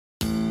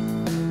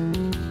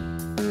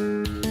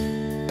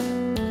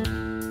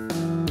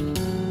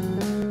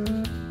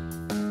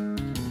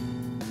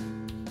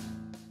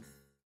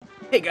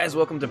Hey guys,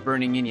 welcome to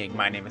Burning Yin Yang.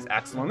 My name is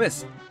Axel and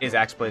this is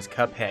Axe Plays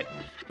Cuphead.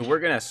 So we're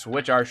going to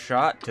switch our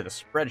shot to the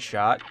spread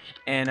shot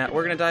and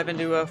we're going to dive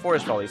into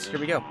Forest Follies. Here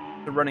we go.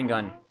 The running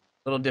gun. A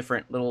little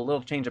different,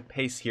 little change of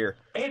pace here.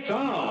 It's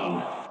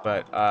on!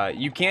 But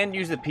you can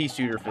use the pea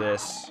shooter for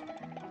this.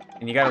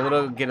 And you got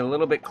to get a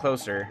little bit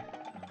closer.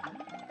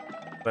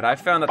 But I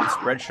found that the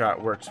spread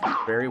shot works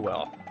very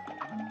well.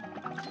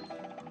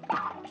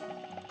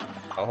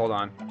 Oh, hold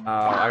on.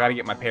 I got to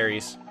get my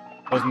parries.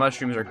 Those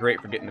mushrooms are great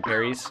for getting the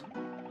parries.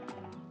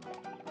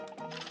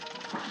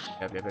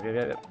 Yep.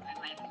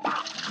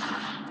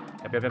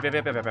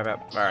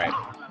 Alright.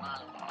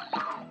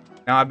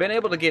 Now, I've been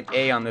able to get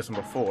A on this one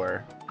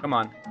before. Come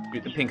on.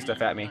 Shoot the pink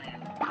stuff at me.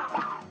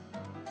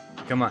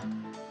 Come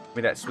on. Give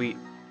me that sweet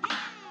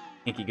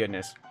pinky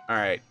goodness.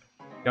 Alright.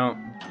 Don't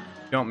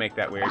make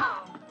that weird.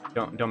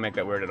 Don't make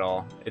that weird at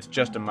all. It's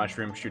just a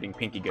mushroom shooting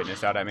pinky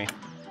goodness out at me.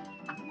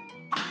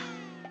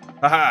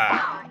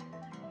 Haha!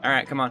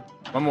 Alright, come on.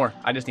 One more.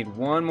 I just need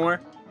one more.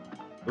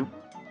 Oop.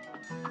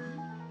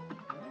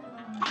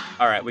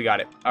 Alright, we got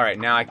it. Alright,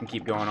 now I can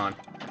keep going on.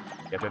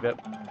 Yep.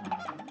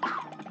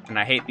 And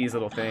I hate these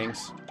little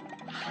things.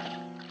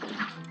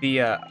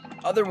 The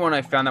other one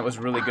I found that was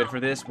really good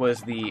for this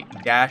was the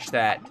dash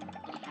that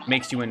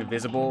makes you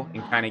invisible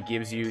and kind of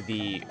gives you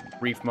the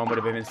brief moment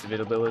of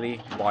invincibility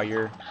while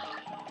you're...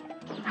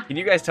 Can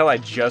you guys tell I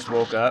just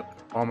woke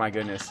up? Oh my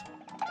goodness.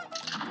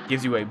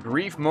 Gives you a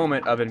brief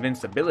moment of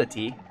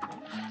invincibility.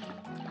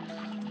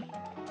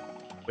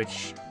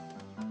 Which...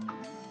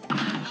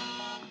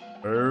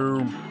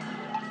 Boom.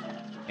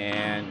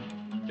 And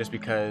just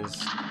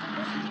because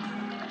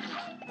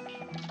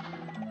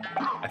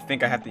I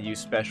think I have to use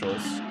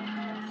specials.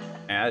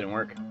 And that didn't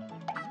work.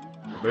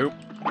 Boop.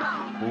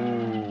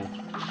 Ooh.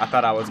 I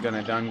thought I was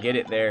gonna done get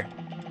it there.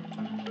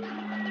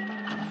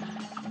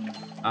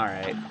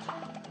 Alright.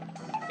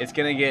 It's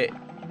gonna get...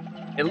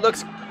 It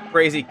looks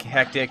crazy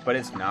hectic, but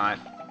it's not.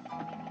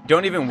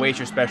 Don't even waste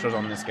your specials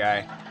on this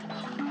guy.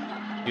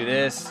 Do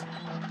this.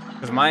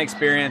 Because my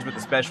experience with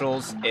the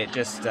specials, it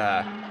just...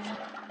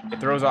 it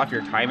throws off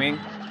your timing,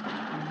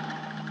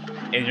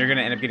 and you're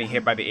gonna end up getting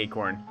hit by the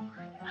acorn.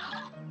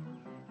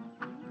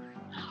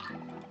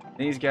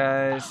 These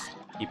guys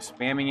keep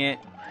spamming it.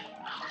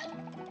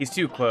 He's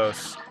too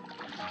close.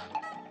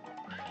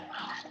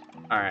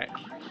 Alright.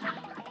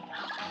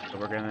 So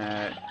we're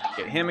gonna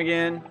get him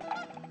again.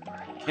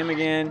 Him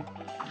again.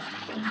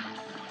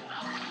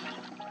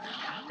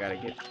 Gotta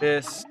get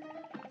this.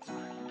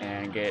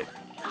 And get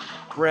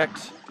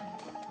wrecked.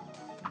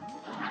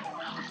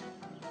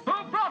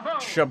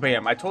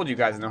 Shabam. I told you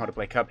guys I know how to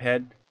play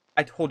Cuphead.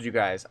 I told you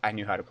guys I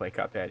knew how to play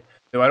Cuphead.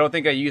 Though I don't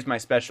think I used my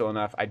special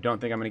enough. I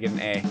don't think I'm going to get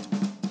an A.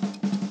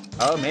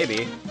 Oh,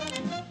 maybe.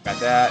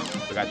 Got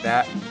that. We got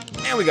that.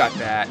 And we got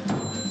that.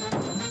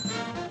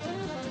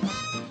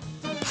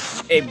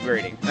 A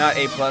grading. Not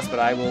A+, but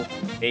I will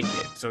take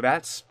it. So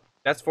that's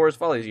Forest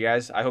Follies, you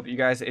guys. I hope you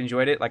guys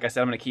enjoyed it. Like I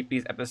said, I'm going to keep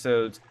these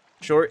episodes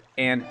short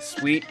and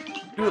sweet,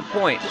 to the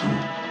point.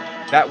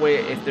 That way,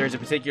 if there's a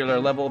particular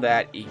level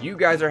that you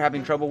guys are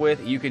having trouble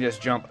with, you can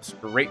just jump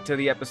straight to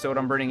the episode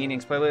on Burning Yin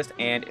Yang's playlist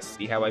and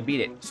see how I beat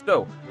it.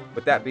 So,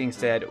 with that being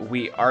said,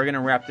 we are going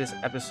to wrap this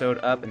episode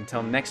up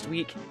until next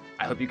week.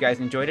 I hope you guys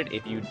enjoyed it.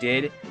 If you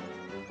did,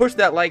 push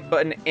that like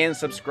button and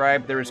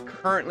subscribe. There is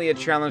currently a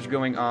challenge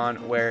going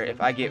on where if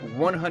I get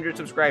 100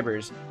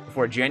 subscribers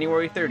before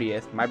January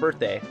 30th, my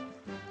birthday,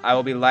 I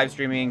will be live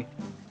streaming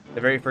the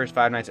very first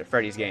Five Nights at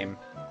Freddy's game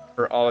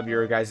for all of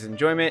your guys'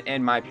 enjoyment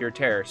and my pure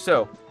terror.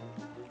 So,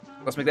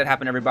 let's make that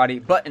happen, everybody.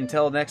 But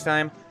until next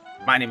time,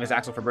 my name is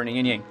Axel for Burning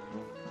Yin Yang.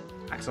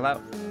 Axel out.